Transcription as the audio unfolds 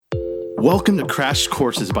Welcome to Crash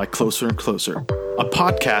Courses by Closer and Closer, a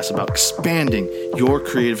podcast about expanding your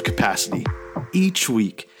creative capacity. Each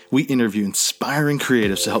week, we interview inspiring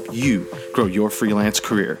creatives to help you grow your freelance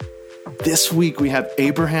career. This week, we have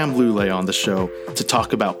Abraham Lule on the show to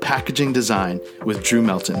talk about packaging design with Drew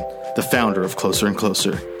Melton, the founder of Closer and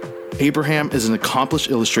Closer. Abraham is an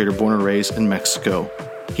accomplished illustrator born and raised in Mexico.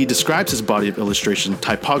 He describes his body of illustration,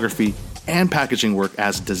 typography, and packaging work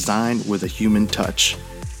as design with a human touch.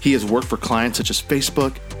 He has worked for clients such as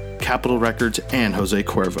Facebook, Capitol Records, and Jose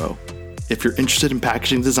Cuervo. If you're interested in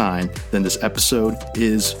packaging design, then this episode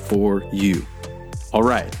is for you. All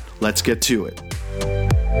right, let's get to it.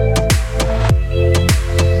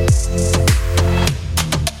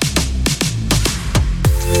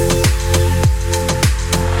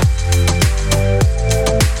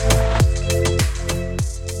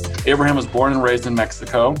 Abraham was born and raised in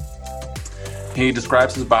Mexico. He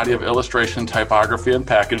describes his body of illustration, typography, and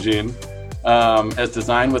packaging as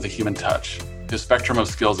designed with a human touch. His spectrum of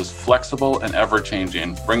skills is flexible and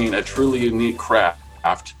ever-changing, bringing a truly unique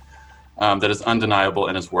craft that is undeniable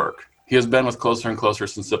in his work. He has been with Closer and Closer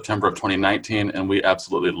since September of 2019, and we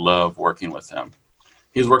absolutely love working with him.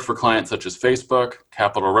 He's worked for clients such as Facebook,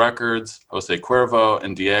 Capitol Records, Jose Cuervo,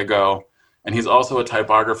 and Diego, and he's also a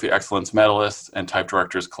Typography Excellence Medalist and Type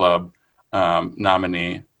Directors Club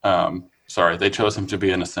nominee. They chose him to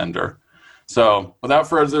be an Ascender. So without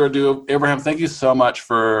further ado, Abraham, thank you so much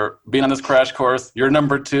for being on this crash course. You're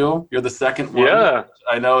number 2. You're the second one. Yeah.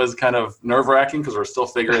 I know is kind of nerve-wracking because we're still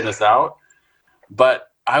figuring this out.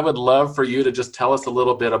 But I would love for you to just tell us a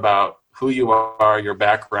little bit about who you are, your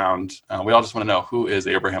background. We all just want to know, who is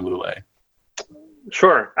Abraham Lule?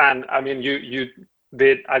 Sure. And I mean, you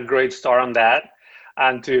did a great start on that.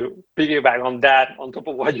 And to piggyback on that, on top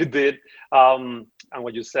of what you did, and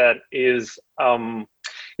what you said is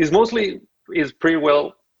pretty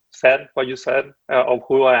well said, what you said of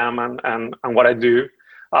who I am and what I do.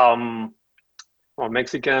 I'm a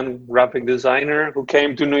Mexican graphic designer who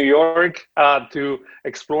came to New York to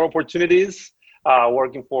explore opportunities,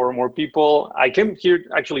 working for more people. I came here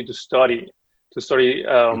actually to study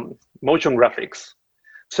motion graphics.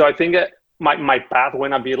 So I think my path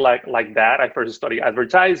went a bit like that. I first studied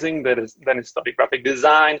advertising, then I studied graphic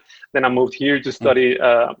design. Then I moved here to study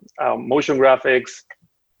motion graphics.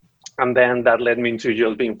 And then that led me into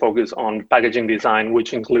just being focused on packaging design,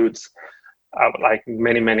 which includes like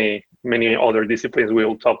many other disciplines. We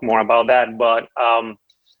will talk more about that. But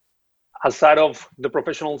aside of the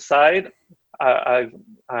professional side, I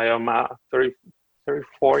am a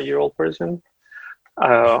 34-year-old person,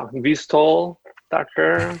 this tall,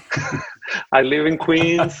 doctor. I live in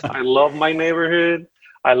Queens. I love my neighborhood.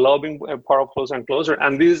 I love being a part of Closer and Closer.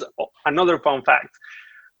 And this is another fun fact.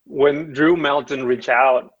 When Drew Melton reached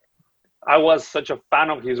out, I was such a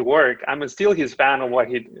fan of his work. I'm still his fan of what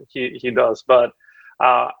he does. But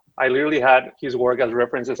I literally had his work as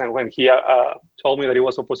references. And when he told me that it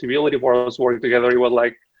was a possibility for us to work together, it was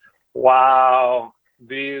like, wow,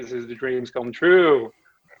 this is the dreams come true.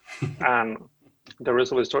 And the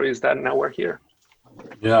rest of the story is that now we're here.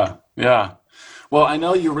 Yeah. Well, I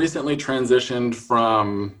know you recently transitioned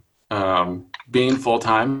from being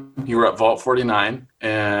full-time. You were at Vault 49,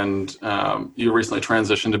 and you recently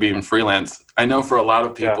transitioned to being freelance. I know for a lot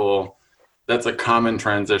of people, that's a common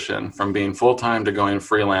transition from being full-time to going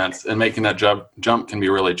freelance, and making that jump can be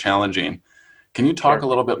really challenging. Can you talk a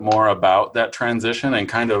little bit more about that transition and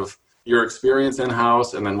kind of your experience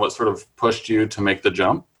in-house, and then what sort of pushed you to make the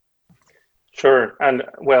jump? Sure. And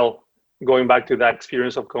well, going back to that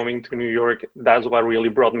experience of coming to New York, that's what really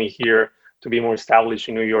brought me here to be more established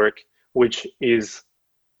in New York, which is,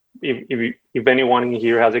 if anyone in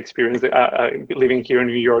here has experience living here in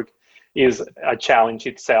New York, is a challenge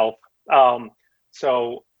itself.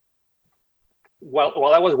 So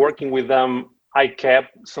while I was working with them, I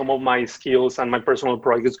kept some of my skills and my personal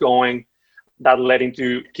projects going. That led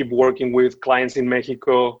into keep working with clients in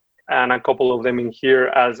Mexico, and a couple of them in here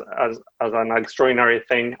as an extraordinary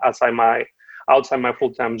thing outside my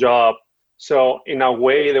full-time job. So in a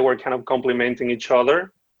way, they were kind of complementing each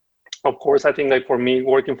other. Of course, I think like for me,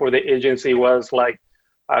 working for the agency was like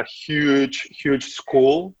a huge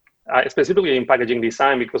school, specifically in packaging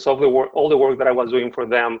design, because of all the work that I was doing for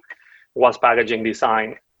them was packaging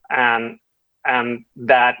design, and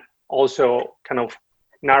that also kind of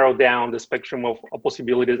narrowed down the spectrum of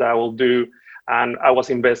possibilities that I will do. And I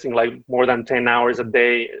was investing like more than 10 hours a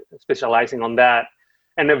day, specializing on that.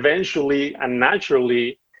 And eventually and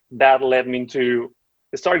naturally, that led me to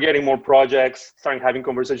start getting more projects, starting having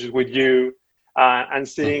conversations with you, and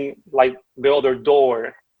seeing like the other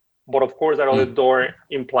door. But of course, that other door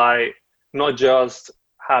imply not just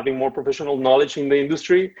having more professional knowledge in the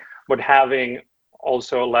industry, but having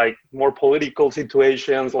also like more political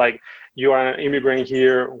situations, like you are an immigrant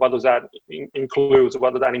here, what does that include,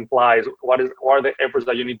 what does that imply, what are the efforts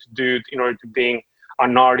that you need to do in order to being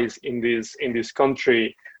an artist in this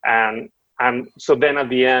country. And so then at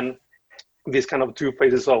the end, these kind of two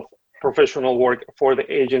phases of professional work for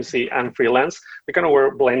the agency and freelance, they kind of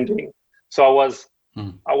were blending. So I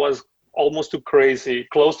was almost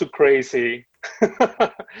close to crazy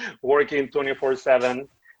working 24/7,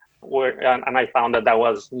 and I found that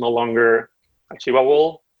was no longer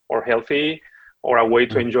achievable or healthy or a way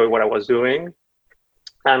to enjoy what I was doing.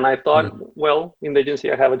 And I thought, well, in the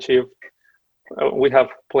agency I have achieved, we have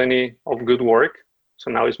plenty of good work. So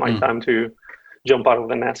now is my time to jump out of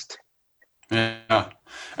the nest. Yeah.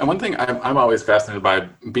 And one thing I'm always fascinated by,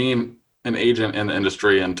 being an agent in the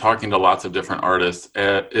industry and talking to lots of different artists,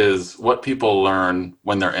 is what people learn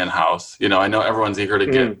when they're in-house. You know, I know everyone's eager to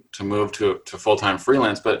get to move to full-time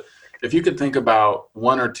freelance, but if you could think about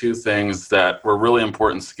one or two things that were really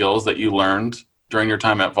important skills that you learned during your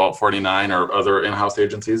time at Vault 49 or other in-house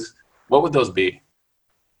agencies, what would those be?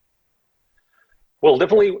 Well,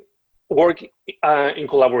 definitely work in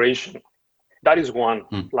collaboration. That is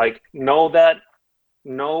one. Like know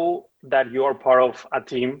that you are part of a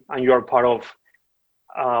team and you are part of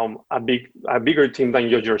a bigger team than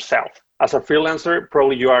just yourself. As a freelancer,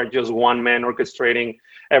 probably you are just one man orchestrating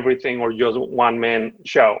everything or just one man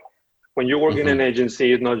show. When you work in an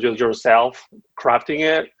agency, it's not just yourself crafting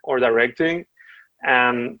it or directing.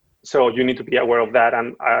 And so you need to be aware of that.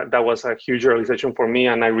 And that was a huge realization for me.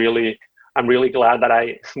 And I'm really glad that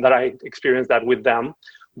I experienced that with them.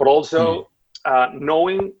 But also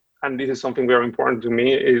knowing, and this is something very important to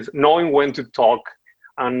me, is knowing when to talk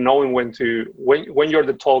and knowing when you're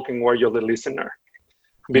the talking, where you're the listener,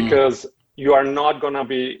 because you are not going to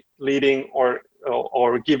be leading or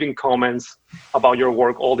giving comments about your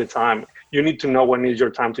work all the time. You need to know when is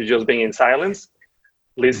your time to just be in silence,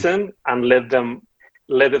 listen, and let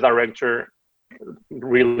the director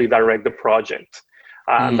really direct the project.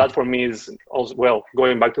 And that for me is also, well,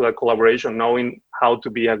 going back to that collaboration, knowing how to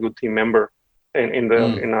be a good team member in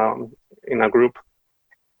a group.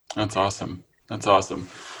 That's awesome.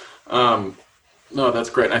 No, that's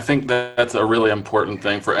great. And I think that's a really important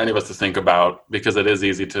thing for any of us to think about, because it is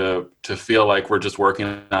easy to feel like we're just working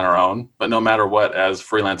on our own. But no matter what, as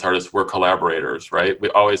freelance artists, we're collaborators, right? We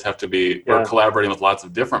always have to be, we're collaborating with lots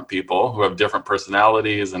of different people who have different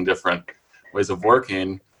personalities and different ways of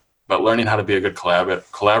working. But learning how to be a good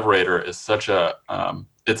collaborator is such a,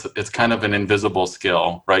 it's kind of an invisible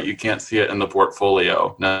skill, right? You can't see it in the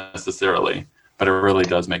portfolio necessarily, but it really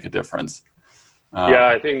does make a difference.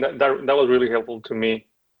 I think that was really helpful to me.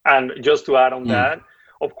 And just to add on that,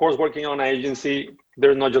 of course, working on an agency,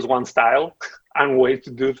 there's not just one style and way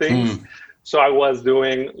to do things. So I was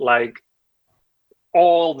doing like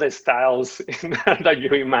all the styles that you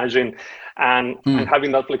imagine. And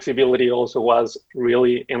having that flexibility also was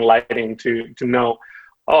really enlightening to know,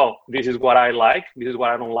 oh, this is what I like, this is what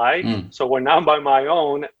I don't like. So when I'm by my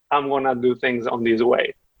own, I'm going to do things on this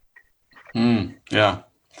way. Yeah.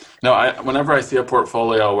 No, whenever I see a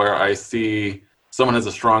portfolio where I see someone has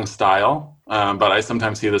a strong style, but I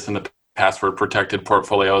sometimes see this in the password protected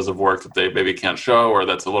portfolios of work that they maybe can't show, or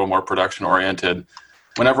that's a little more production oriented.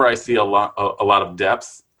 Whenever I see a lot of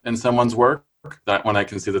depth in someone's work, that when I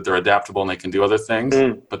can see that they're adaptable and they can do other things,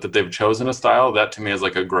 but that they've chosen a style, that to me is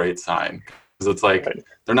like a great sign. Because it's like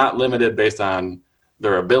they're not limited based on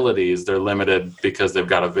their abilities, they're limited because they've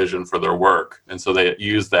got a vision for their work. And so they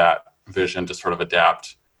use that vision to sort of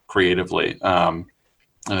adapt creatively. And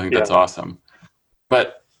I think that's awesome.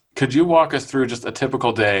 But could you walk us through just a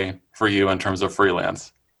typical day for you in terms of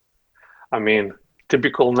freelance? I mean,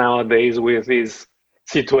 typical nowadays with this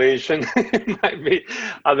situation might be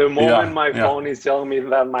at the moment my phone is telling me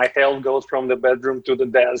that my health goes from the bedroom to the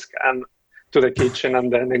desk and to the kitchen,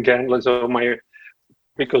 and then again, so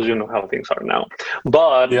because you know how things are now.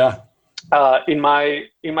 But in my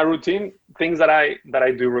routine, things that I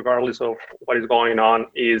do regardless of what is going on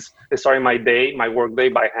is starting my work day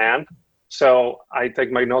by hand. So I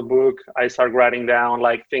take my notebook, I start writing down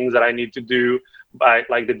like things that I need to do by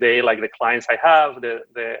like the day, like the clients I have, the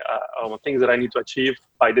things that I need to achieve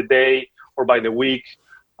by the day or by the week,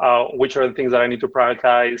 which are the things that I need to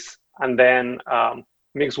prioritize. And then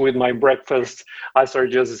mixed with my breakfast, I start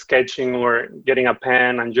just sketching or getting a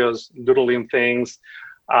pen and just doodling things.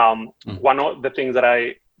 One of the things that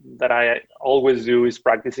I always do is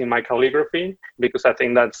practicing my calligraphy, because I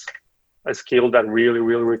think that's a skill that really,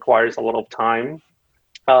 really requires a lot of time.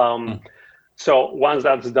 So once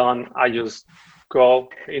that's done, I just go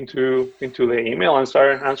into the email and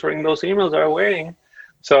start answering those emails that are waiting.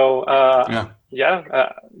 So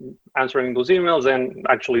answering those emails and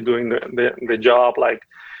actually doing the job, like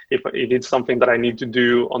if it's something that I need to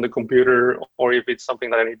do on the computer, or if it's something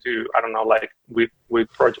that I need to, I don't know, like with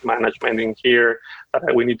project management in here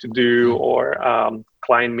that we need to do, or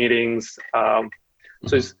client meetings. So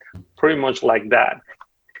it's pretty much like that.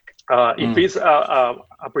 If it's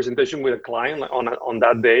a presentation with a client on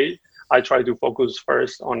that day, I try to focus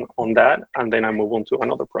first on that, and then I move on to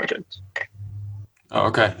another project. Oh,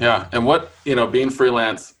 okay, yeah. And what, being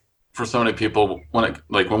freelance for so many people,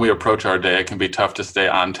 when we approach our day, it can be tough to stay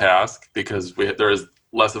on task because there is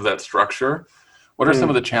less of that structure. What are some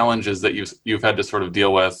of the challenges that you've had to sort of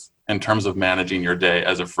deal with in terms of managing your day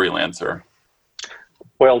as a freelancer?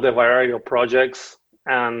 Well, the variety of projects,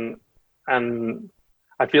 and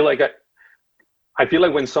I feel like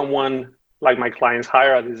when someone, like my clients,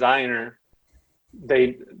 hire a designer,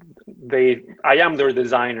 I am their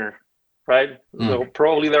designer, right? So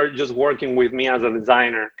probably they're just working with me as a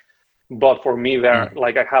designer, but for me, they're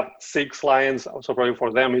like, I have 6 clients, so probably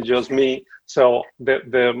for them it's just me. So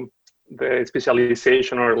the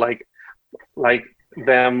specialization, or like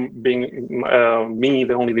them being me,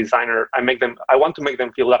 the only designer, I want to make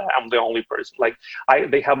them feel that I'm the only person. Like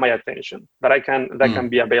they have my attention, that I can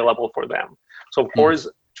be available for them. So of course,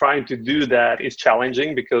 trying to do that is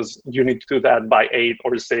challenging because you need to do that by 8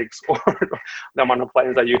 or 6 or the amount of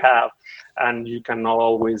clients that you have, and you cannot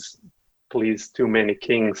always please too many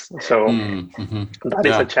kings. So that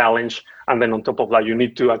is a challenge. And then on top of that, you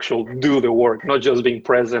need to actually do the work, not just being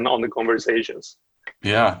present on the conversations.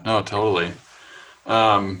 Yeah, no, totally.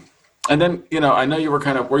 And then, I know you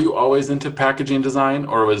were you always into packaging design,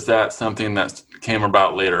 or was that something that came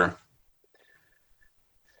about later?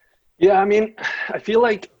 Yeah, I mean, I feel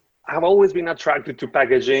like I've always been attracted to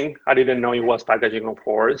packaging. I didn't know it was packaging, of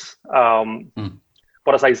course.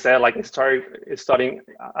 But as I said, like I started studying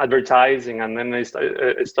advertising, and then I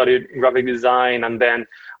studied graphic design, and then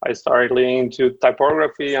I started leaning into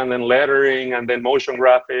typography, and then lettering, and then motion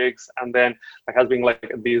graphics, and then it has been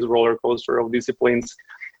like this roller coaster of disciplines.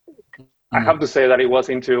 I have to say that it was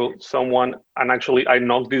until someone, and actually I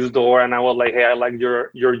knocked this door, and I was like, "Hey, I like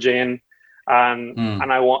your gin,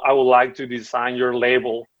 and I would like to design your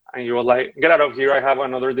label." And you were like, "Get out of here! I have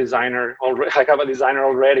another designer already. I have a designer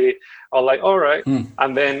already." I was like, "All right."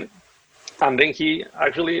 And then he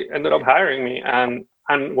actually ended up hiring me. And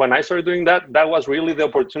when I started doing that, that was really the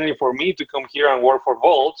opportunity for me to come here and work for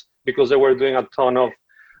Volt, because they were doing a ton of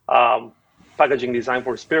packaging design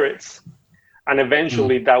for spirits. And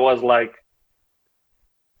eventually, that was like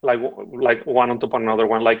one on top of another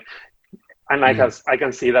one. I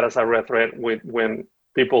can see that as a red thread when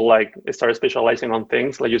people like start specializing on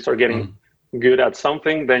things, like you start getting good at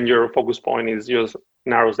something, then your focus point is just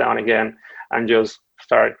narrows down again, and just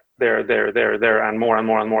start there, and more and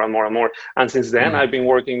more and more and more and more. And since then, I've been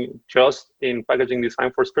working just in packaging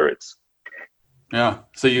design for spirits. Yeah.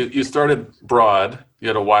 So you started broad. You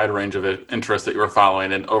had a wide range of interests that you were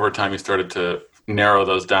following, and over time you started to narrow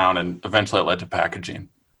those down, and eventually it led to packaging.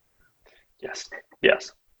 Yes.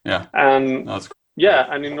 Yeah. And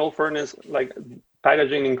and in all fairness, like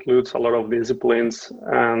packaging includes a lot of disciplines,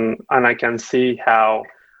 and I can see how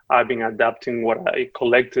I've been adapting what I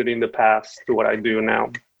collected in the past to what I do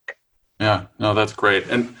now. Yeah, no, that's great.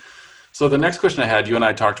 And so the next question I had, you and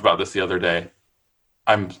I talked about this the other day.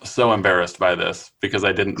 I'm so embarrassed by this because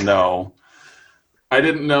I didn't know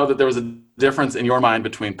that there was a difference in your mind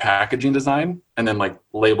between packaging design and then like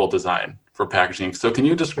label design for packaging. So can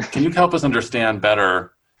you help us understand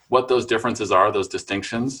better what those differences are, those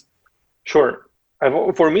distinctions? Sure.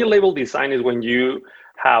 For me, label design is when you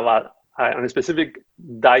have a specific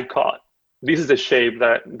die cut. This is the shape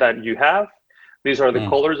that you have. These are the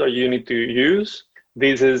colors that you need to use.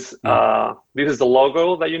 This is the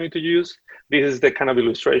logo that you need to use. This is the kind of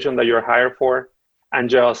illustration that you're hired for, and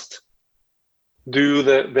just do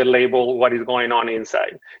the label, what is going on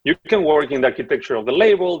inside. You can work in the architecture of the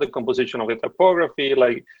label, the composition of the typography,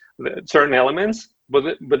 like certain elements,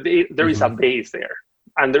 but there is a base there.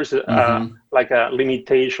 And there's like a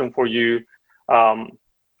limitation for you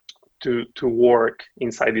to work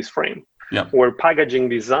inside this frame. Yeah. Where packaging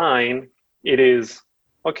design, it is,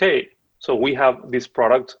 okay, so we have this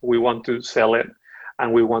product, we want to sell it,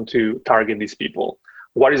 and we want to target these people.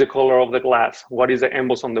 What is the color of the glass? What is the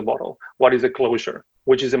emboss on the bottle? What is the closure?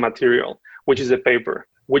 Which is the material? Which is the paper?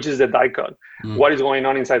 Which is the die cut? What is going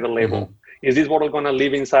on inside the label? Is this bottle going to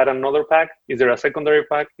live inside another pack? Is there a secondary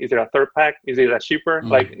pack? Is there a third pack? Is it a shipper?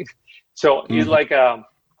 It's like a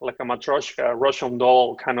matryoshka, Russian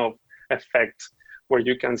doll kind of effect, where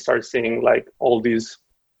you can start seeing like all these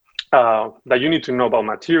that you need to know about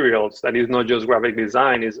materials. That is not just graphic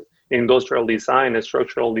design, is industrial design,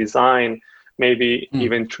 structural design, maybe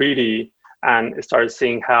even 3D, and start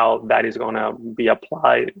seeing how that is going to be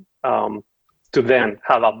applied to then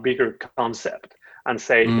have a bigger concept and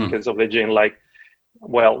say, because of the gene, like,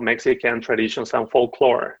 well, Mexican traditions and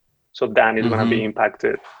folklore. So that is going to be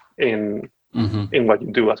impacted in what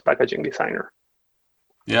you do as packaging designer.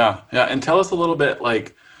 Yeah. And tell us a little bit,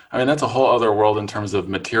 like, I mean, that's a whole other world in terms of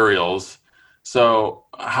materials. So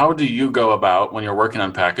how do you go about when you're working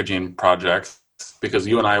on packaging projects? Because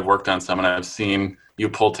you and I have worked on some and I've seen you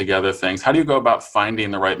pull together things. How do you go about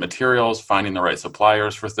finding the right materials, finding the right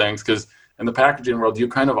suppliers for things? Because in the packaging world, you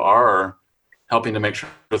kind of are helping to make sure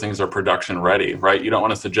things are production ready, right? You don't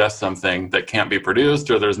want to suggest something that can't be produced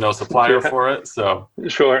or there's no supplier for it. So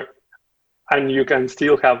sure. And you can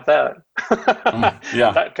still have that.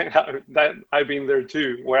 Yeah. that I've been there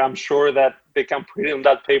too, where I'm sure that they can put it on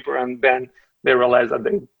that paper and then they realize that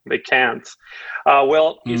they can't.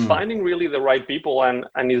 It's finding really the right people, and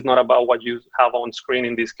it's not about what you have on screen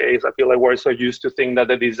in this case. I feel like we're so used to think that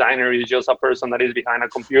the designer is just a person that is behind a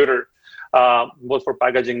computer. But for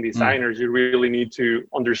packaging designers, you really need to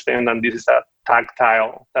understand that this is a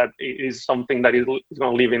tactile, that it is something that is going to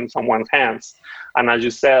live in someone's hands. And as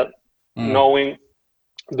you said, doing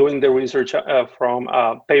the research from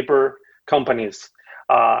paper companies,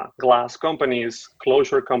 glass companies,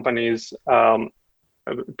 closure companies,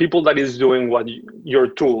 people that is doing what your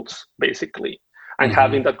tools basically, and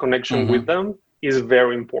having that connection with them is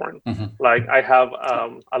very important. Like I have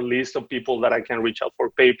a list of people that I can reach out for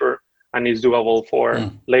paper and is doable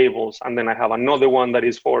for labels, and then I have another one that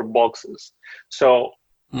is for boxes. So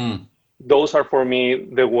those are for me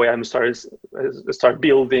the way I'm start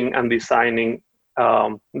building and designing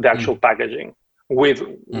the actual packaging with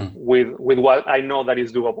what I know that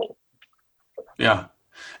is doable. Yeah.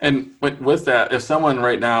 And with that, if someone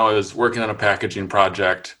right now is working on a packaging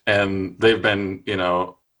project and they've been,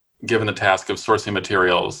 given the task of sourcing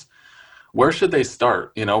materials, where should they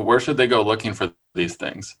start? Where should they go looking for these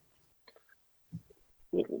things?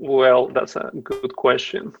 Well, that's a good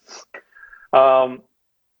question.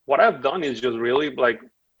 What I've done is just really like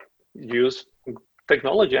use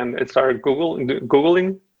technology and start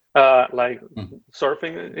Googling,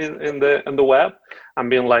 surfing in the web and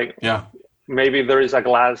being like, maybe there is a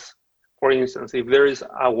glass, for instance, if there is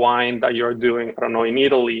a wine that you're doing, I don't know, in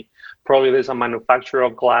Italy, probably there's a manufacturer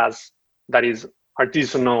of glass that is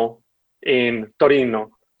artisanal in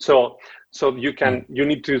Torino. So you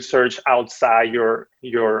need to search outside your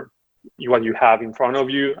what you have in front of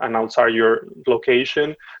you and outside your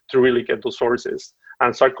location to really get those sources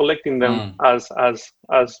and start collecting them as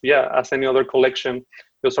any other collection.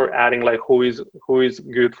 You start adding like who is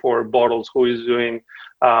good for bottles, who is doing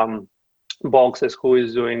boxes, who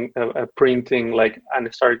is doing printing,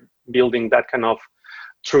 and start building that kind of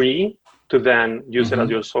tree to then use it as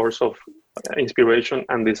your source of inspiration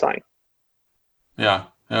and design. Yeah.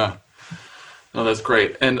 No, that's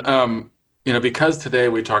great. And because today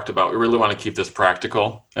we talked about, we really want to keep this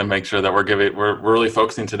practical and make sure that we're really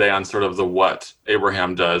focusing today on sort of the what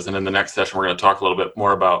Abraham does. And in the next session, we're going to talk a little bit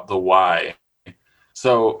more about the why.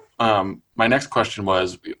 So my next question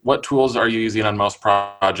was, what tools are you using on most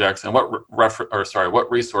projects, and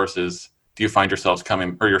what resources do you find yourself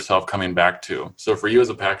coming back to? So for you as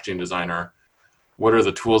a packaging designer, what are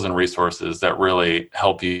the tools and resources that really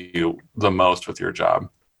help you the most with your job?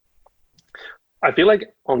 I feel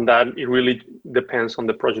like on that, it really depends on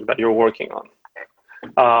the project that you're working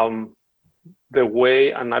on. The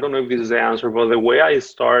way, and I don't know if this is the answer, but the way I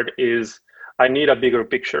start is I need a bigger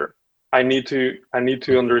picture. I need to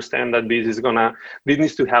understand that this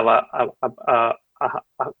needs to have a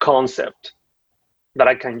concept that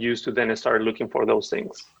I can use to then start looking for those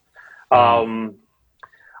things.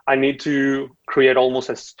 I need to create almost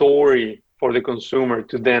a story for the consumer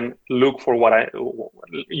to then look for what I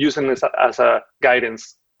using this as a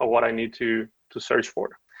guidance of what I need to search for.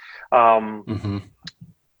 I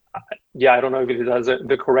don't know if it is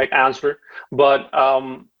the correct answer, but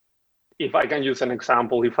if I can use an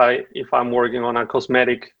example, if I'm working on a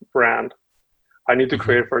cosmetic brand, I need to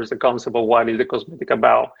create first the concept of what is the cosmetic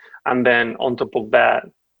about, and then on top of that,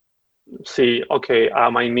 see, okay,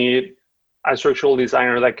 I need a structural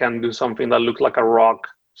designer that can do something that looks like a rock.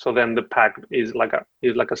 So then the pack is like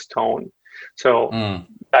a stone. So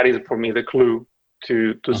that is for me the clue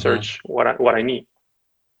to search what I need.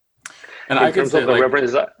 And in terms of the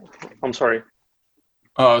reference, I'm sorry.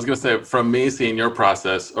 Oh, I was going to say, from me seeing your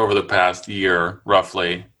process over the past year,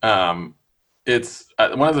 roughly, it's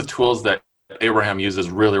one of the tools that Abraham uses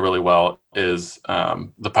really, really well is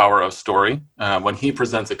the power of story. When he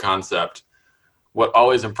presents a concept, what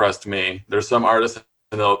always impressed me, there's some artists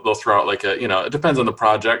and they'll throw out like it depends on the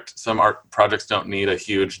project. Some art projects don't need a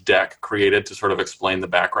huge deck created to sort of explain the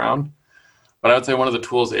background. But I would say one of the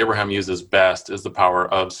tools Abraham uses best is the power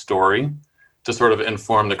of story to sort of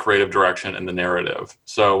inform the creative direction and the narrative.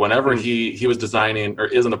 So whenever he was designing or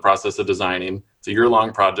is in the process of designing, it's a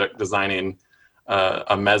year-long project designing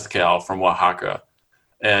a mezcal from Oaxaca.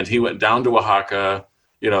 And he went down to Oaxaca,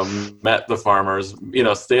 met the farmers,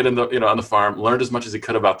 stayed in on the farm, learned as much as he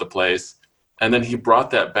could about the place. And then he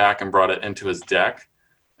brought that back and brought it into his deck.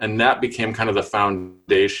 And that became kind of the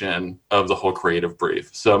foundation of the whole creative brief.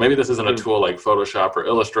 So maybe this isn't a tool like Photoshop or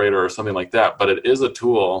Illustrator or something like that, but it is a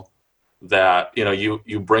tool that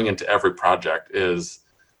you bring into every project. Is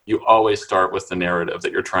you always start with the narrative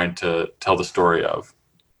that you're trying to tell the story of.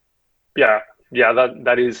 Yeah,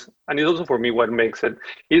 that is, and it's also for me what makes it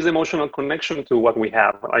is emotional connection to what we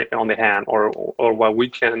have on the hand, or what we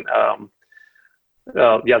can,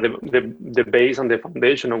 the base and the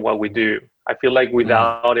foundation of what we do. I feel like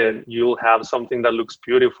without it, you'll have something that looks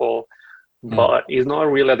beautiful, but is not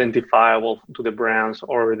really identifiable to the brands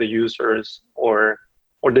or the users or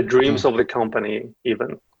the dreams of the company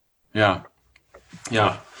even. Yeah.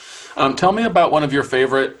 Tell me about one of your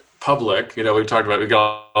favorite public, we've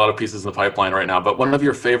got a lot of pieces in the pipeline right now, but one of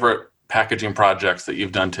your favorite packaging projects that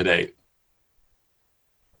you've done to date?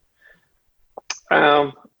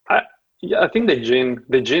 I think the gin,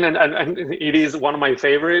 and it is one of my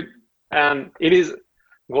favorite, and it is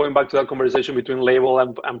going back to that conversation between label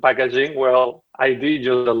and packaging. Well, I did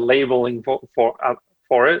just the labeling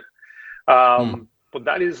for it. But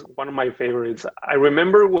that is one of my favorites. I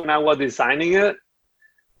remember when I was designing it,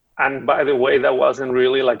 and by the way, that wasn't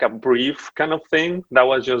really like a brief kind of thing. That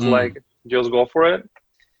was just like, just go for it.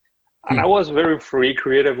 And I was very free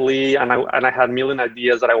creatively, and I had a million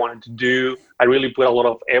ideas that I wanted to do. I really put a lot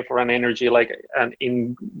of effort and energy, and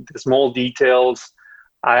in the small details.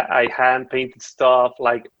 I hand painted stuff.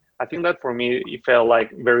 I think that for me, it felt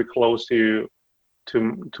like very close to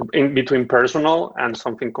in between personal and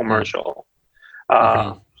something commercial.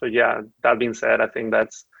 So yeah, that being said, I think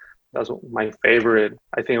that's my favorite.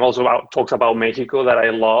 I think also talks about Mexico that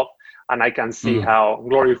I love, and I can see how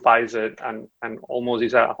glorifies it and almost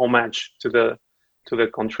is a homage to the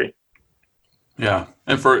country. Yeah,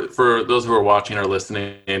 and for those who are watching or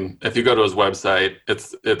listening, if you go to his website,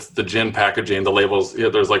 it's the gin packaging. The labels,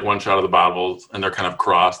 there's like one shot of the bottles, and they're kind of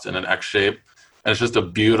crossed in an X shape, and it's just a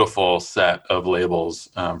beautiful set of labels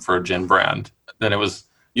for a gin brand. Then that was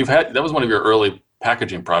one of your early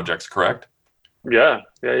packaging projects, correct? Yeah.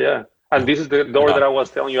 And this is the door that I was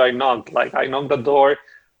telling you I knocked. I knocked the door,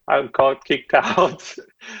 I got kicked out,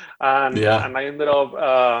 and I ended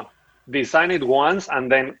up designing it once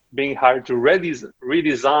and then being hired to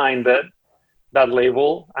redesign that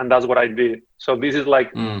label, and that's what I did. So this is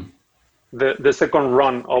like the second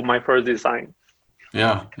run of my first design.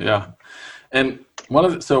 Yeah. And one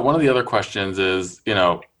of the other questions is,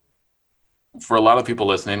 for a lot of people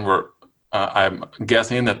listening, I'm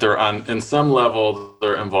guessing that in some level,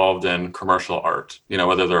 they're involved in commercial art,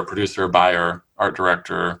 whether they're a producer, buyer, art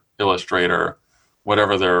director, illustrator,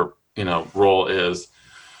 whatever their, role is.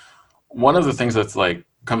 One of the things that's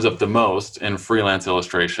comes up the most in freelance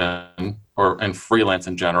illustration or in freelance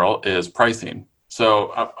in general is pricing.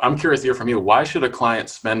 So I'm curious to hear from you, why should a client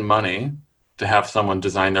spend money to have someone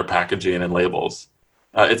design their packaging and labels?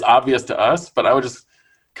 It's obvious to us, but I would just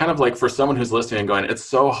kind of for someone who's listening and going, it's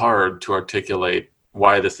so hard to articulate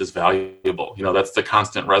why this is valuable. That's the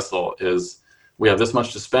constant wrestle is we have this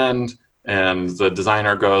much to spend and the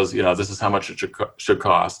designer goes, this is how much it should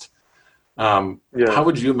cost. How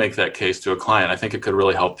would you make that case to a client? I think it could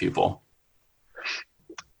really help people.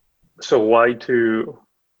 So why to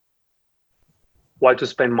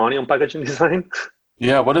spend money on packaging design?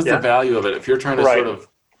 Yeah. What is the value of it? If you're trying to sort of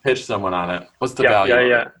pitch someone on it, what's the value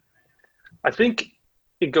of it? I think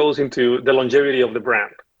it goes into the longevity of the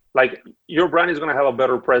brand. Your brand is going to have a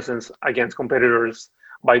better presence against competitors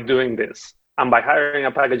by doing this. And by hiring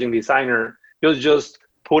a packaging designer, you're just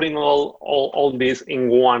putting all this in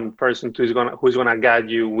one person who's gonna guide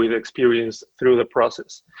you with experience through the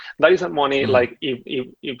process. That isn't money.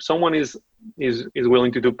 If someone is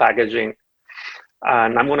willing to do packaging,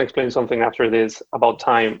 and I'm going to explain something after this about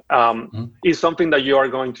time, is something that you are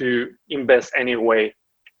going to invest anyway.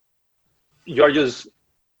 You're just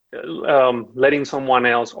letting someone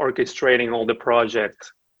else orchestrating all the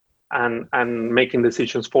project and making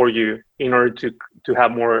decisions for you in order to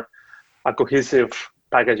have more a cohesive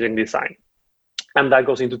packaging design. And that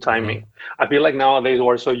goes into timing. I feel like nowadays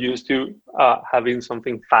we're so used to having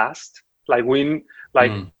something fast, like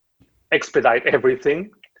expedite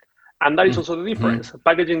everything. And that is also the difference.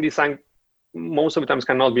 Packaging design most of the times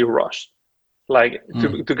cannot be rushed. Like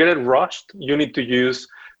to get it rushed, you need to use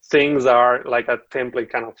things that are like a template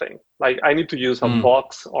kind of thing. Like I need to use a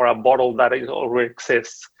box or a bottle that already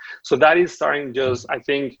exists. So that is starting just, I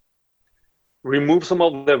think, remove some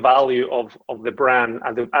of the value of the brand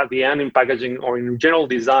at the end in packaging or in general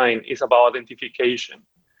design is about identification.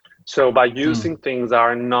 So by using things that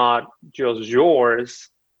are not just yours,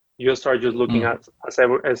 you start just looking at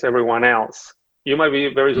as everyone else. You might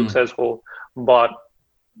be very successful, but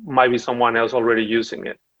might be someone else already using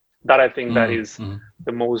it. That I think that is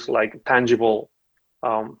the most like tangible,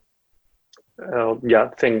 thing,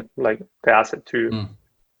 like the asset to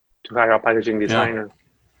hire a packaging designer.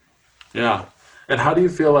 Yeah. And how do you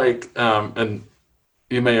feel like, and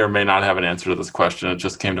you may or may not have an answer to this question, it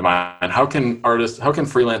just came to mind. How can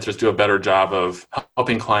freelancers do a better job of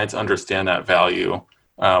helping clients understand that value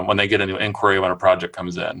when they get a new inquiry, when a project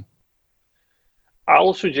comes in?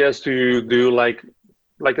 I'll suggest to do like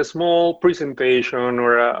a small presentation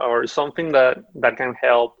or something that can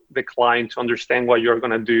help the client to understand what you're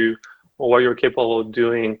going to do or what you're capable of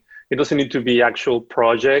doing. It doesn't need to be actual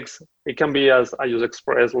projects. It can be, as I just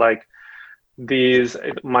expressed, like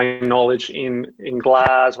my knowledge in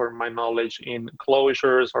glass, or my knowledge in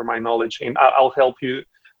closures, or my knowledge in, I'll help you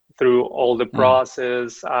through all the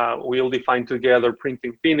process. We'll define together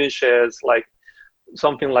printing finishes, like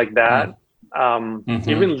something like that.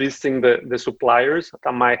 Even listing the suppliers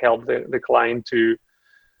that might help the client to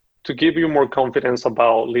give you more confidence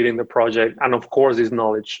about leading the project. And of course, this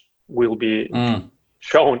knowledge will be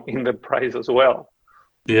shown in the price as well.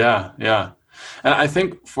 Yeah. And I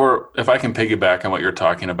think if I can piggyback on what you're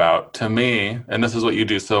talking about, to me, and this is what you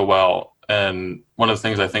do so well, and one of the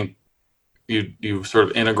things I think you sort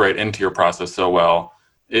of integrate into your process so well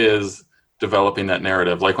is developing that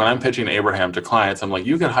narrative. Like when I'm pitching Abraham to clients, I'm like,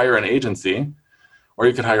 you could hire an agency or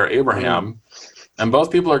you could hire Abraham. And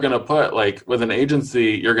both people are going to put, like, with an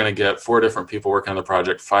agency, you're going to get 4 different people working on the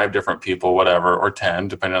project, 5 different people, whatever, or 10,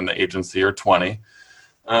 depending on the agency, or 20.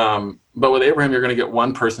 But with Abraham, you're going to get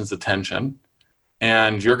one person's attention,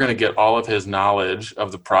 and you're going to get all of his knowledge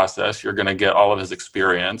of the process. You're going to get all of his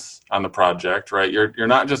experience on the project, right? You're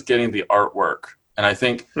not just getting the artwork. And I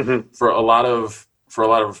think for a lot of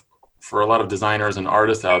designers and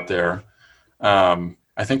artists out there,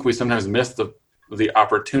 I think we sometimes miss the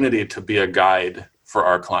opportunity to be a guide for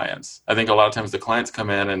our clients. I think a lot of times the clients come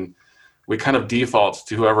in and we kind of default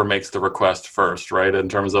to whoever makes the request first, right? In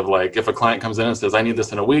terms of, like, if a client comes in and says, I need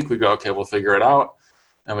this in a week, we go, okay, we'll figure it out.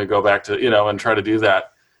 And we go back to, and try to do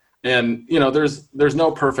that. And, there's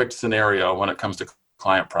no perfect scenario when it comes to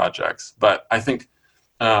client projects. But I think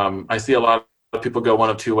I see a lot of people go one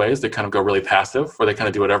of 2 ways. They kind of go really passive, where they kind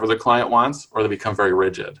of do whatever the client wants, or they become very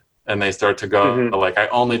rigid. And they start to go like, I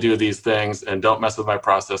only do these things and don't mess with my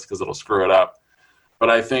process because it'll screw it up. But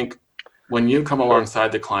I think when you come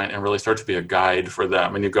alongside the client and really start to be a guide for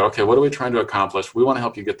them, and you go, okay, what are we trying to accomplish? We want to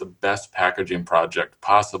help you get the best packaging project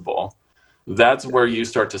possible. That's where you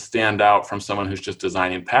start to stand out from someone who's just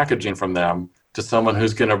designing packaging from them to someone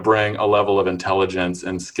who's going to bring a level of intelligence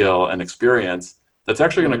and skill and experience that's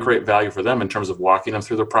actually going to create value for them in terms of walking them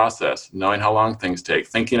through the process, knowing how long things take,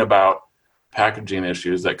 thinking about packaging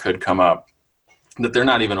issues that could come up that they're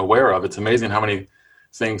not even aware of. It's amazing how many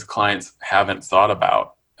things clients haven't thought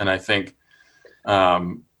about. And I think,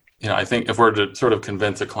 I think if we're to sort of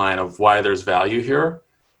convince a client of why there's value here,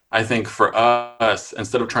 I think for us,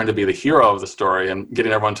 instead of trying to be the hero of the story and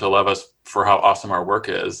getting everyone to love us for how awesome our work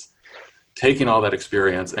is, taking all that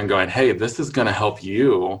experience and going, hey, this is going to help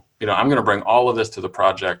you. I'm going to bring all of this to the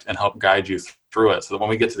project and help guide you through it so that when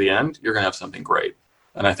we get to the end, you're going to have something great.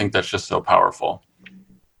 And I think that's just so powerful.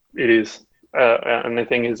 It is. And the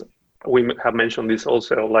thing is, we have mentioned this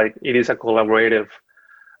also, like, it is a collaborative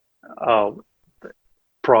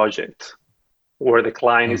project where the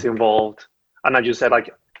client is involved. And as you said,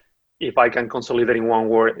 like, if I can consolidate in one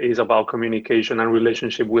word, it is about communication and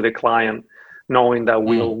relationship with the client, knowing that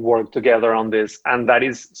we'll work together on this. And that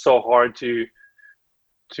is so hard to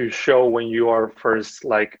show when you are first,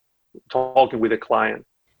 like, talking with the client.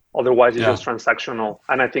 Otherwise, it's just transactional.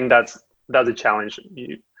 And I think that's a challenge.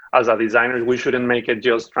 As a designer, we shouldn't make it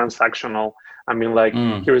just transactional. I mean, like,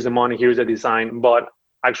 here's the money, here's the design, but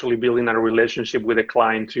actually building a relationship with the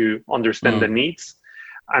client to understand the needs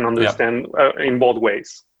and understand in both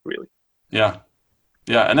ways, really. Yeah.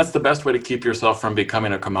 And that's the best way to keep yourself from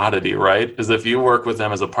becoming a commodity, right? Is if you work with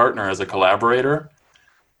them as a partner, as a collaborator,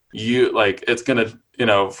 it's going to,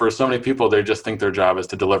 for so many people, they just think their job is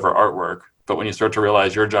to deliver artwork. But when you start to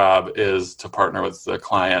realize your job is to partner with the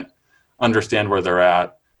client, understand where they're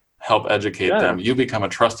at, help educate them, you become a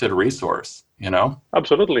trusted resource,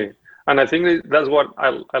 Absolutely. And I think that's what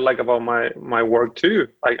I like about my work too.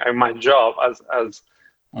 Like my job as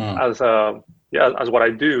what I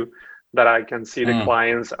do, that I can see the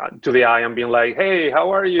clients to the eye and being like, hey,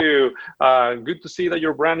 how are you? Good to see that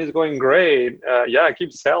your brand is going great.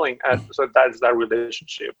 Keep selling. And so that's that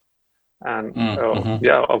relationship and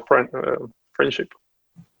friendship.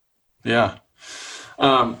 Yeah.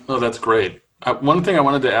 That's great. One thing I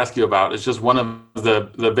wanted to ask you about is just one of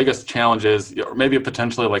the biggest challenges, or maybe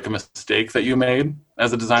potentially like a mistake that you made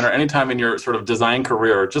as a designer, anytime in your sort of design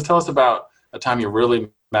career. Just tell us about a time you really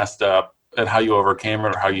messed up and how you overcame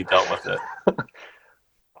it or how you dealt with it.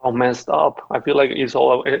 All messed up. I feel like it's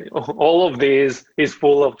all of this is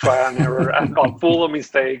full of trial and error and full of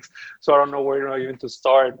mistakes. So I don't know where even to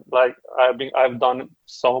start. Like I've done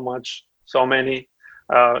so many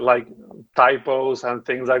like typos and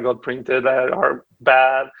things that got printed that are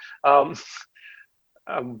bad. But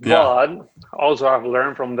also I've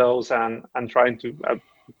learned from those and trying to.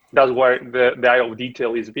 That's why the eye of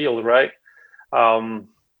detail is built, right?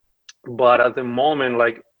 But at the moment,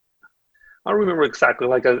 like, I don't remember exactly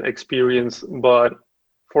like an experience, but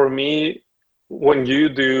for me, when you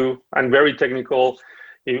do, and very technical,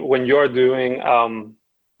 when you're doing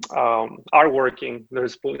artworking,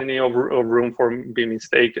 there's plenty of room for being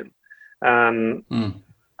mistaken. And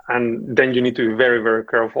then you need to be very, very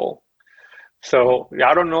careful. So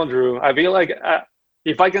I don't know, Drew. I feel like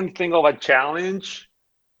if I can think of a challenge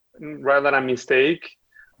rather than a mistake,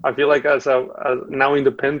 I feel like as now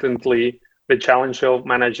independently, the challenge of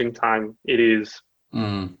managing time, it is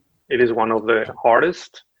one of the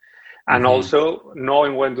hardest. And also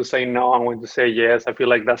knowing when to say no and when to say yes. I feel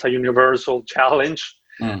like that's a universal challenge.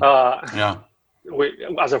 As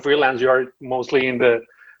a freelance, you are mostly in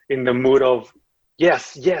the mood of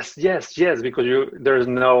yes, because you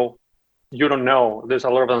don't know. There's a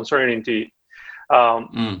lot of uncertainty.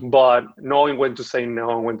 But knowing when to say no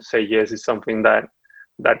and when to say yes is something that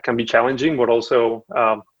can be challenging, but also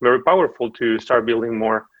very powerful to start building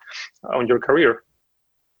more on your career.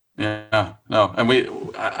 Yeah, no, and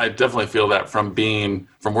I definitely feel that from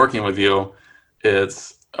working with you.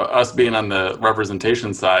 It's us being on the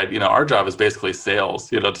representation side. Our job is basically sales.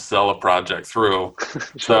 To sell a project through.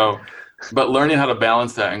 So, but learning how to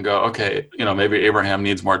balance that and go, okay, maybe Abraham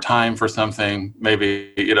needs more time for something.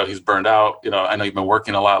 Maybe he's burned out. I know you've been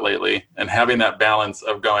working a lot lately, and having that balance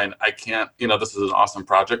of going, I can't. This is an awesome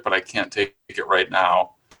project, but I can't take it right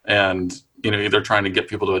now. And either trying to get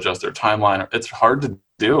people to adjust their timeline. It's hard to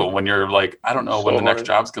do when you're like, I don't know when the next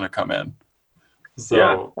job's going to come in.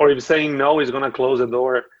 So, or if saying no is going to close the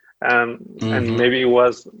door, and maybe it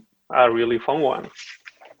was a really fun one.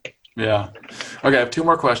 Yeah. Okay, I have two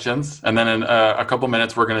more questions, and then in a couple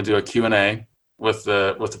minutes we're going to do a Q&A with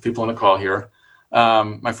the people on the call here.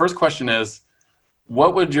 My first question is,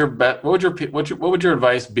 what would your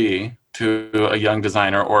advice be to a young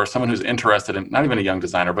designer or someone who's interested in, not even a young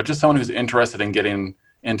designer, but just someone who's interested in getting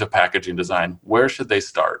into packaging design? Where should they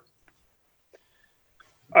start?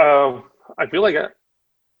 I feel like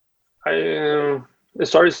I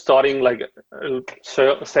started studying like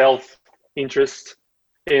self-interest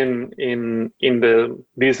in the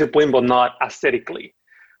discipline, but not aesthetically,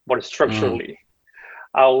 but structurally.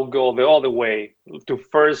 I'll go the other way to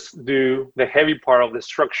first do the heavy part of the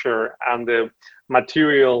structure and the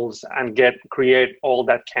materials and create all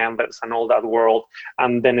that canvas and all that world,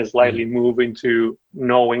 and then slightly move into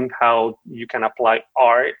knowing how you can apply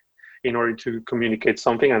art in order to communicate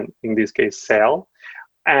something, and in this case, sell.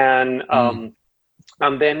 And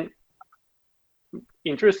then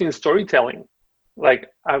interest in storytelling. Like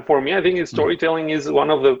for me, I think storytelling is one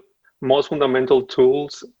of the most fundamental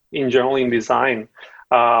tools in general in design.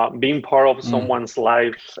 Being part of someone's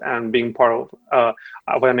life and being part of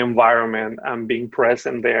an environment and being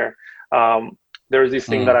present there. There's this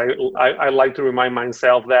thing that I like to remind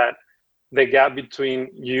myself that the gap between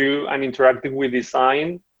you and interacting with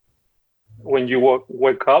design when you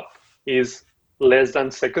wake up is less than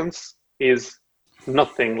seconds, is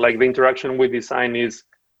nothing. Like the interaction with design is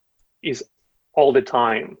all the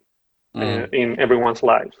time in everyone's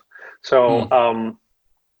life. So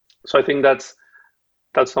so I think that's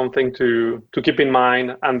something to keep in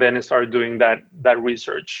mind, and then start doing that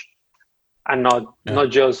research, and not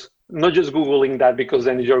just Googling that, because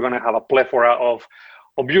then you're going to have a plethora of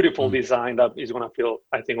beautiful design that is going to feel,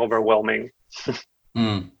 I think, overwhelming.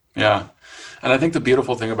 Yeah. And I think the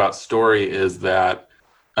beautiful thing about story is that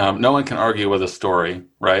no one can argue with a story,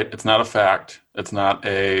 right? It's not a fact. It's not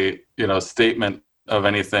a, statement of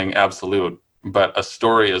anything absolute, but a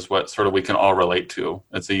story is what sort of we can all relate to.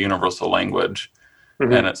 It's a universal language.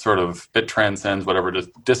 Mm-hmm. And it transcends whatever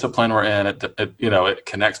discipline we're in. It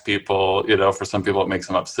connects people, for some people it makes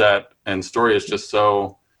them upset. And story is just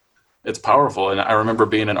it's powerful. And I remember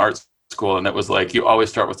being in art school, and it was like, you always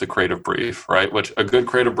start with the creative brief, right? Which a good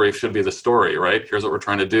creative brief should be the story, right? Here's what we're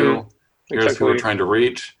trying to do. Mm-hmm. Here's who we're trying to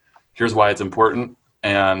reach. Here's why it's important.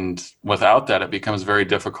 And without that, it becomes very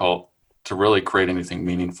difficult to really create anything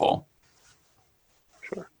meaningful.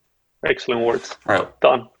 Sure. Excellent words. All right.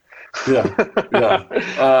 Done. Yeah.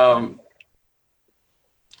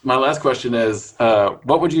 My last question is,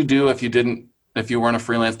 what would you do if you weren't a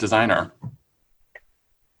freelance designer?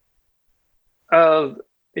 If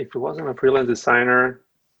it wasn't a freelance designer,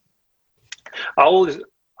 I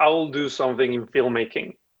will do something in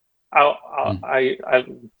filmmaking. I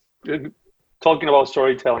talking about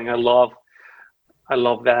storytelling. I love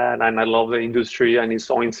that, and I love the industry, and it's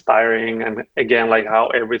so inspiring. And again, like how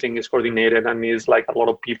everything is coordinated and is like a lot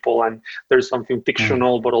of people, and there's something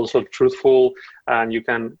fictional but also truthful, and you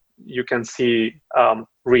can see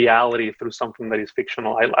reality through something that is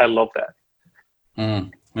fictional. I love that.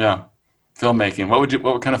 Yeah, filmmaking.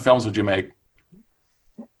 What kind of films would you make?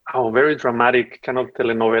 Oh, very dramatic, kind of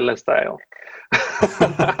telenovela style,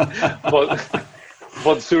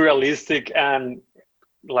 but surrealistic and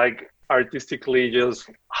like artistically just.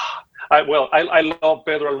 I love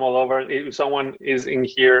Pedro Almodóvar. If someone is in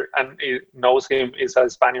here and knows him, is a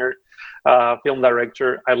Spaniard film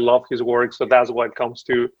director. I love his work, so that's what comes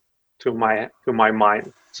to my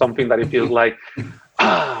mind. Something that it feels like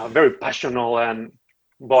very passionate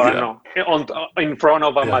but I don't know, in front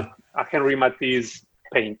of a Henry Matisse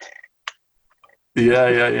paint.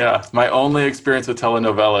 Yeah. My only experience with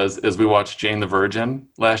telenovelas is we watched Jane the Virgin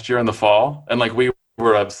last year in the fall, and like we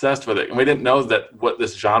were obsessed with it, and we didn't know what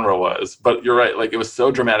this genre was. But you're right, like it was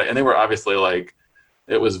so dramatic, and they were obviously like,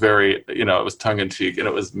 it was very, it was tongue in cheek, and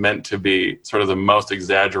it was meant to be sort of the most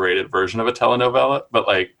exaggerated version of a telenovela. But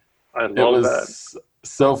like, it was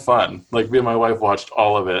so fun. Like me and my wife watched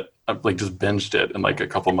all of it, like just binged it in like a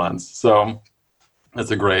couple months. So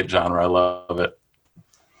it's a great genre. I love it.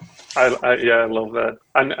 I love that.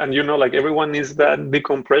 And like everyone needs that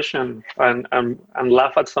decompression and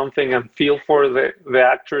laugh at something and feel for the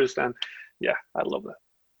actors, and I love that.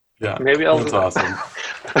 Yeah, maybe that's awesome.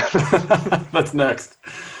 That's next.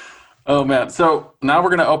 Oh man, so now we're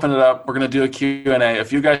going to open it up. We're going to do a Q&A.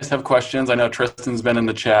 If you guys have questions, I know Tristan's been in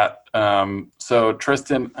the chat. So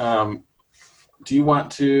Tristan, do you want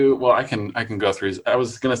to? Well, I can go through. I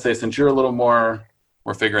was going to say, since you're a little more,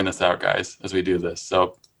 we're figuring this out, guys, as we do this.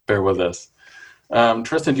 So bear with us.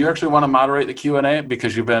 Tristan, do you actually want to moderate the Q&A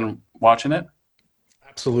because you've been watching it?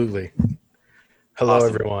 Absolutely. Hello, awesome.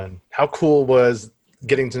 Everyone. How cool was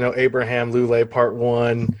getting to know Abraham Lule, part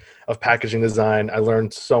 1 of packaging design? I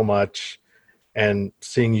learned so much, and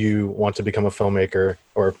seeing you want to become a filmmaker,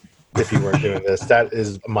 or if you weren't doing this, that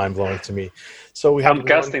is mind-blowing to me. So I'm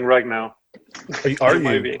casting right now. Are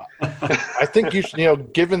you? I think you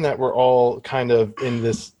should, given that we're all kind of in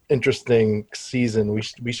this interesting season,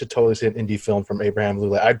 we should totally see an indie film from Abraham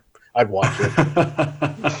Lule. I'd watch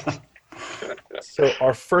it. So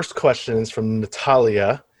our first question is from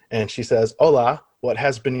Natalia, and she says, "Hola, what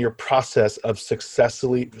has been your process of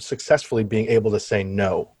successfully being able to say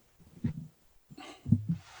no?"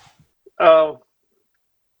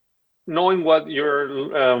 Knowing what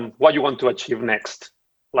you want to achieve next.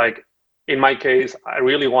 Like in my case, I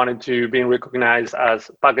really wanted to be recognized as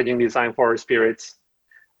packaging design for spirits.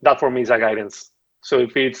 That for me is a guidance. So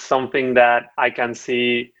if it's something that I can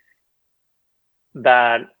see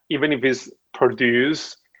that even if it's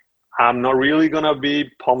produced, I'm not really going to be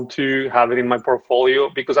pumped to have it in my portfolio,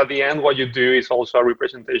 because at the end, what you do is also a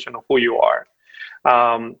representation of who you are.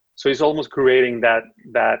 So it's almost creating that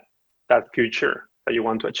future that you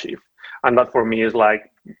want to achieve. And that for me is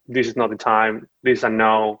like, this is not the time, this is a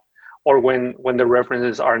no. Or when the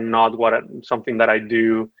references are not something that I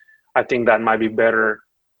do, I think that might be better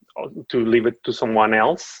to leave it to someone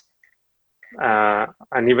else.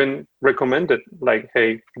 And even recommend it, like,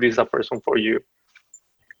 hey, this is a person for you.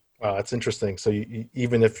 Wow, that's interesting. So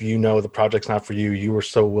even if the project's not for you, you were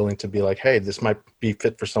so willing to be like, hey, this might be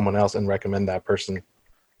fit for someone else, and recommend that person.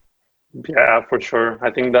 Yeah, for sure.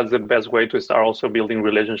 I think that's the best way to start also building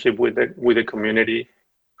relationship with the community.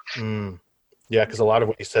 Yeah, because a lot of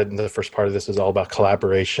what you said in the first part of this is all about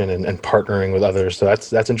collaboration and partnering with others. So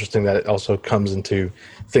that's interesting that it also comes into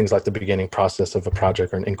things like the beginning process of a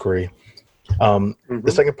project or an inquiry.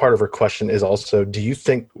 The second part of her question is also, do you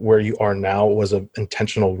think where you are now was an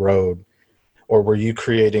intentional road, or were you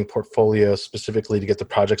creating portfolios specifically to get the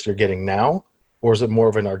projects you're getting now, or is it more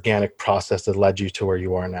of an organic process that led you to where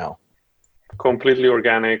you are now? Completely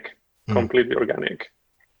organic. Completely organic.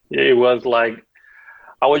 It was like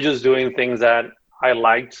I was just doing things that I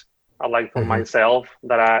liked for myself,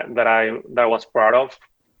 that I was proud of,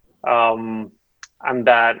 and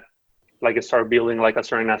that like I started building like a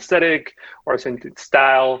certain aesthetic or a certain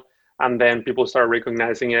style, and then people started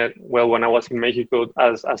recognizing it. Well, when I was in Mexico,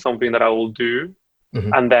 as something that I will do,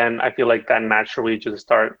 and then I feel like that naturally just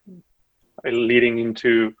start leading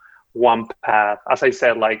into one path. As I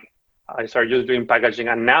said, like I started just doing packaging,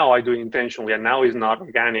 and now I do it intentionally, and now it's not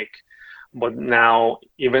organic. But now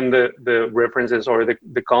even the references or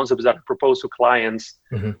the concepts that I propose to clients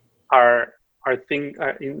are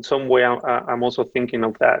in some way I'm also thinking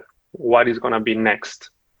of that. What is going to be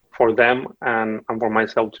next for them and for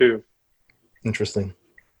myself too. Interesting.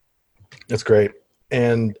 That's great.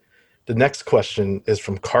 And the next question is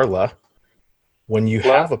from Carla. When you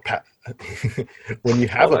have a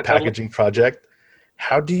packaging project,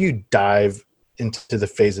 how do you dive into the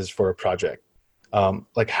phases for a project?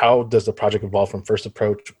 Like how does the project evolve from first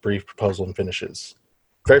approach, brief, proposal, and finishes?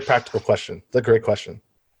 Very practical question. It's a great question.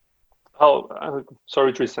 Oh,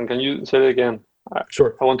 sorry, Tristan. Can you say it again?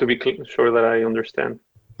 Sure. I want to be sure that I understand.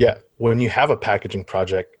 Yeah. When you have a packaging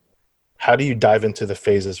project, how do you dive into the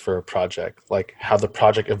phases for a project? Like how the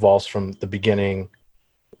project evolves from the beginning,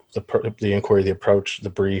 the inquiry, the approach, the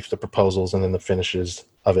brief, the proposals, and then the finishes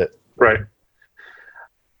of it. Right.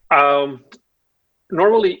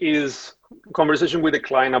 Normally is conversation with the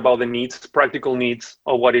client about the needs, practical needs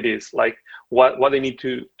of what it is, like what they need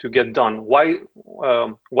to get done. Why?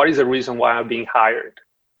 What is the reason why I'm being hired?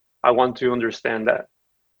 I want to understand that.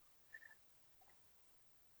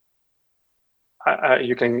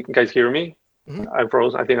 You can guys hear me? I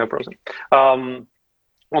froze. I think I frozen.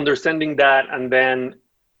 Understanding that, and then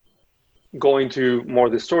going to more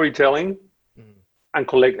the storytelling, and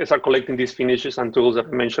start collecting these finishes and tools that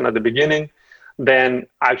I mentioned at the beginning. Then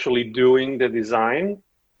actually doing the design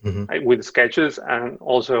with sketches, and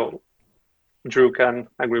also Drew can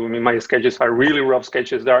agree with me. My sketches are really rough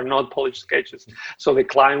sketches. They are not polished sketches. So the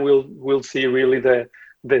client will see really the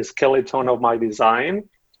skeleton of my design.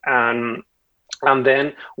 And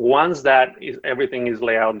then once everything is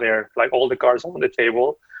laid out there, like all the cards on the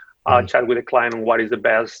table, I'll chat with the client on what is the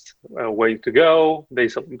best way to go. They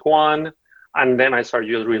select one. And then I start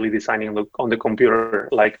just really designing on the computer,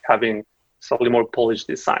 like having slightly more polished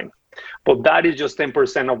design. But that is just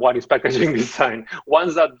 10% of what is packaging design.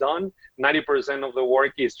 Once that's done, 90% of the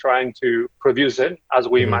work is trying to produce it as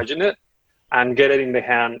we imagine it and get it in the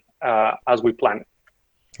hand as we plan it.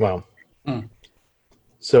 Wow.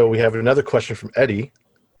 So we have another question from Eddie.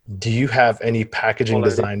 Do you have any packaging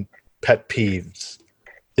design pet peeves?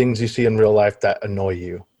 Things you see in real life that annoy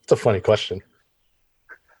you? It's a funny question.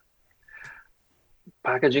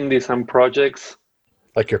 Packaging design projects.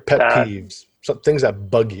 Like your pet peeves, some things that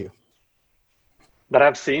bug you. That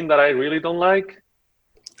I've seen that I really don't like?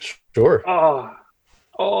 Sure.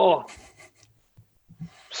 Oh,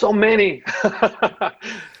 so many.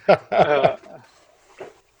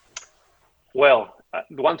 Well,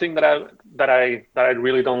 the one thing that I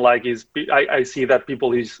really don't like is I see that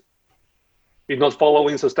people is not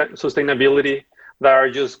following sustainability, that are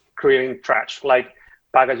just creating trash. Like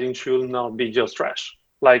packaging should not be just trash.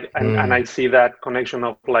 Like, and I see that connection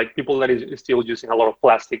of like people that is still using a lot of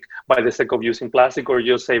plastic by the sake of using plastic, or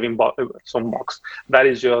just saving some box. That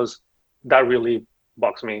really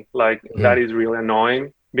bugs me. Like that is really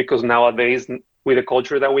annoying, because nowadays with the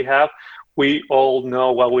culture that we have, we all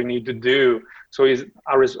know what we need to do. So it's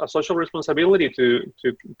a social responsibility to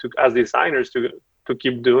as designers to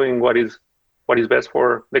keep doing what is best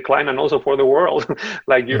for the client and also for the world.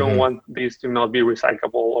 Like you don't want these to not be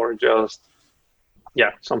recyclable, or just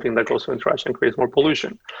something that goes in trash and creates more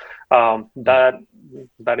pollution. That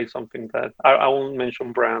is something that I won't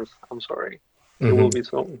mention brands. I'm sorry. It will be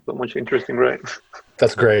so much interesting, right?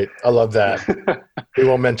 That's great. I love that. We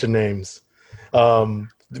won't mention names.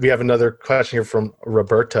 We have another question here from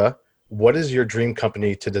Roberta. What is your dream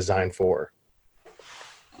company to design for?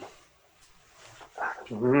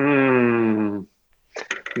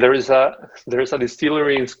 There is a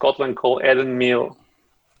distillery in Scotland called Eden Mill.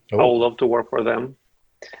 I would love to work for them.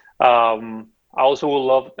 I also would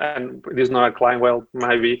love, and this is not a client, well,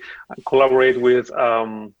 maybe collaborate with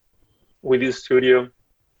this studio,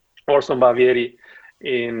 Orson Bavieri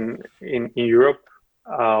in Europe.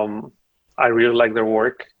 I really like their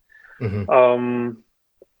work.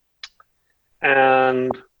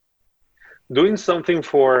 And doing something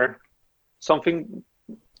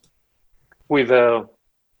with a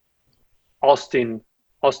Austin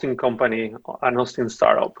company, an Austin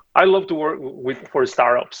startup. I love to work for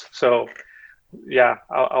startups. So yeah,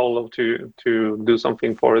 I would love to do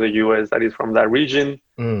something for the US that is from that region.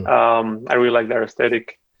 I really like their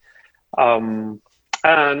aesthetic.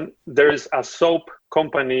 And there's a soap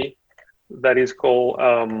company that is called,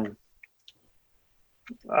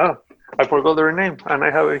 I forgot their name and I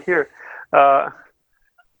have it here. I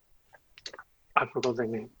forgot their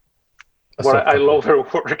name. But I love her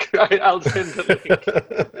work. I'll send the link.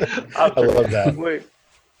 I love that. Wait.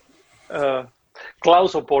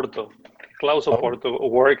 Klaus Oporto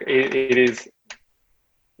work. It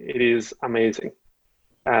is amazing,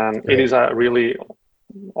 and it is a really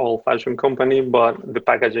old-fashioned company, but the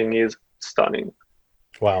packaging is stunning.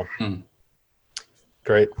 Wow.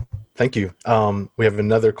 Great. Thank you. We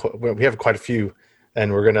have quite a few,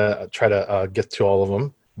 and we're gonna try to get to all of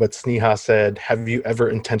them. But Sneha said, have you ever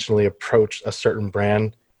intentionally approached a certain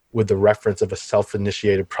brand with the reference of a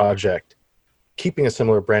self-initiated project, keeping a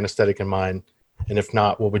similar brand aesthetic in mind? And if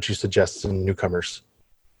not, what would you suggest to newcomers?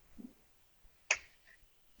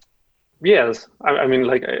 Yes. I mean,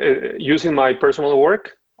 like using my personal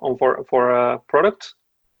work for a product.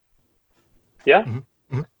 Yeah.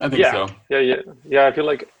 Mm-hmm. I think so. Yeah. I feel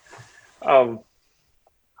like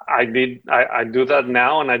I do that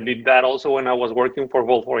now, and I did that also when I was working for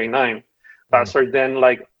Volt 49. Faster then,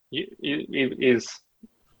 like it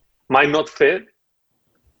might not fit,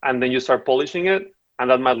 and then you start polishing it, and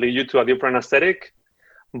that might lead you to a different aesthetic,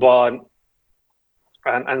 and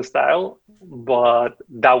style. But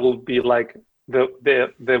that will be like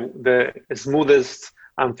the smoothest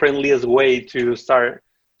and friendliest way to start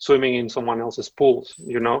swimming in someone else's pools,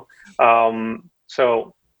 you know.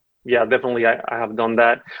 So. Yeah, definitely I have done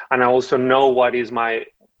that. And I also know what is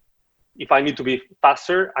if I need to be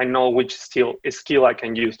faster, I know which skill I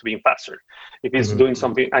can use to be faster. If it's doing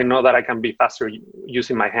something, I know that I can be faster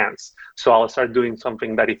using my hands. So I'll start doing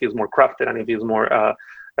something that it feels more crafted and it feels more,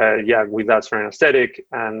 with that certain aesthetic.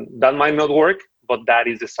 And that might not work, but that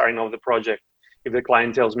is the starting of the project. If the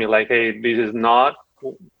client tells me like, hey, this is not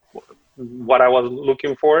what I was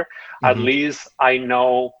looking for, at least I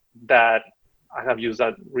know that I have used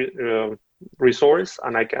that resource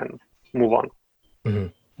and I can move on.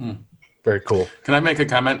 Very cool. Can I make a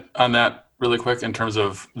comment on that really quick in terms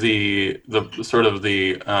of the sort of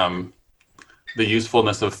the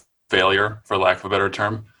usefulness of failure, for lack of a better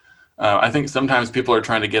term? I think sometimes people are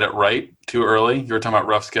trying to get it right too early. You were talking about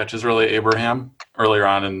rough sketches earlier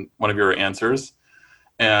on in one of your answers.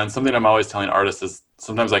 And something I'm always telling artists is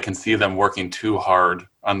sometimes I can see them working too hard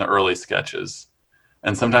on the early sketches.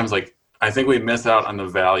 And sometimes I think we miss out on the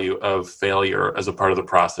value of failure as a part of the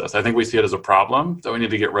process. I think we see it as a problem that we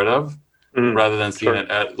need to get rid of, rather than seeing it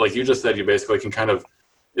at, like you just said, you basically can kind of,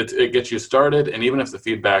 it gets you started. And even if the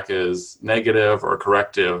feedback is negative or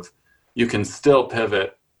corrective, you can still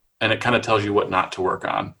pivot, and it kind of tells you what not to work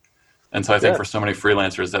on. And so I think for so many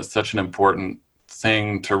freelancers, that's such an important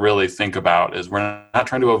thing to really think about, is we're not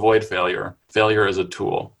trying to avoid failure. Failure is a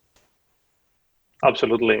tool.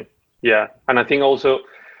 Absolutely. Yeah. And I think also,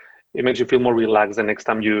 it makes you feel more relaxed the next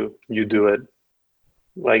time you do it.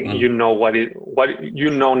 Like you know what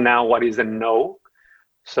now what is a no,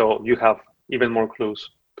 so you have even more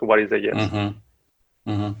clues to what is a yes.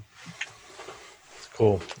 It's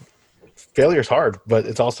cool. Failure is hard, but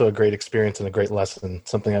it's also a great experience and a great lesson.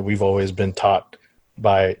 Something that we've always been taught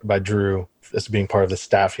by Drew as being part of the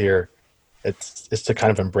staff here. It's to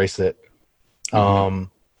kind of embrace it.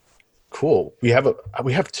 Cool. We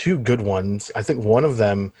have two good ones. I think one of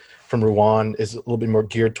them from Ruan is a little bit more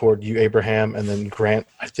geared toward you, Abraham, and then Grant.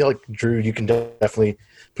 I feel like, Drew, you can definitely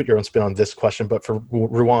put your own spin on this question. But for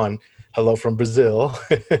Ruan, hello from Brazil.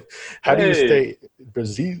 How do you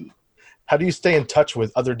stay in touch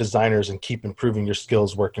with other designers and keep improving your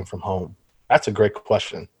skills working from home? That's a great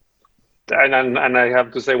question. And I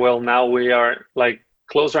have to say, well, now we are like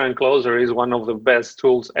Closer and Closer is one of the best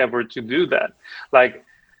tools ever to do that. Like,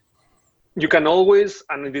 you can always,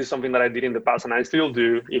 and it is something that I did in the past and I still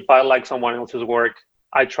do, if I like someone else's work,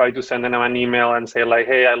 I try to send them an email and say like,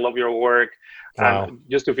 hey, I love your work. Wow. And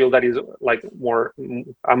just to feel that is like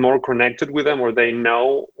I'm more connected with them, or they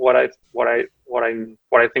know what I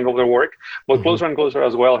think of their work. But Closer and Closer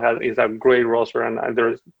as well is a great roster, and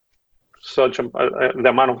there's such the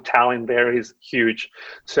amount of talent there is huge.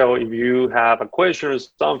 So if you have a question or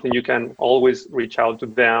something, you can always reach out to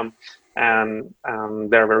them. And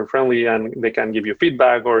they're very friendly, and they can give you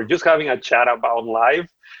feedback, or just having a chat about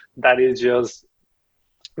life. That is just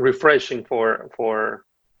refreshing for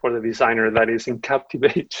for the designer that is in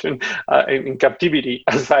captivity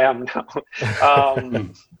as I am now.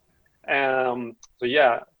 So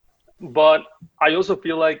yeah, but I also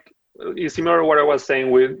feel like it's similar to what I was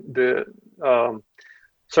saying with the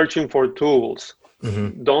searching for tools.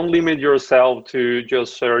 Mm-hmm. Don't limit yourself to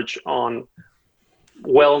just search on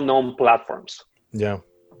well-known platforms. Yeah.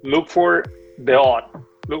 Look for the odd.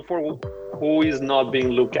 Look for who is not being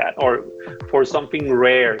looked at, or for something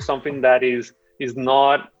rare, something that is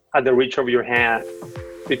not at the reach of your hand,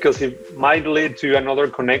 because it might lead to another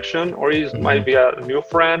connection, or it might be a new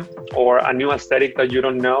friend or a new aesthetic that you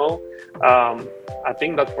don't know. I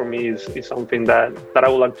think that for me is something that I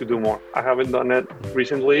would like to do more. I haven't done it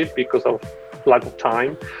recently because of lack of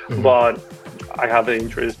time, but I have the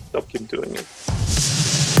interest of keep doing it.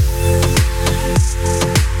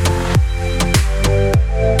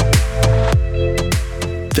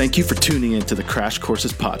 Thank you for tuning in to the Crash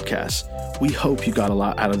Courses podcast. We hope you got a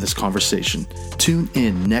lot out of this conversation. Tune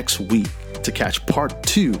in next week to catch part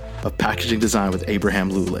 2 of Packaging Design with Abraham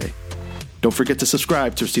Lule. Don't forget to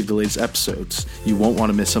subscribe to receive the latest episodes. You won't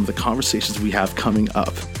want to miss some of the conversations we have coming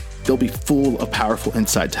up. They'll be full of powerful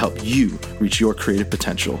insight to help you reach your creative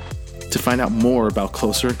potential. To find out more about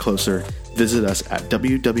Closer and Closer, visit us at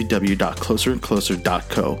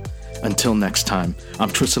www.closerandcloser.co. Until next time, I'm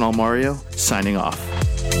Tristan Almario, signing off.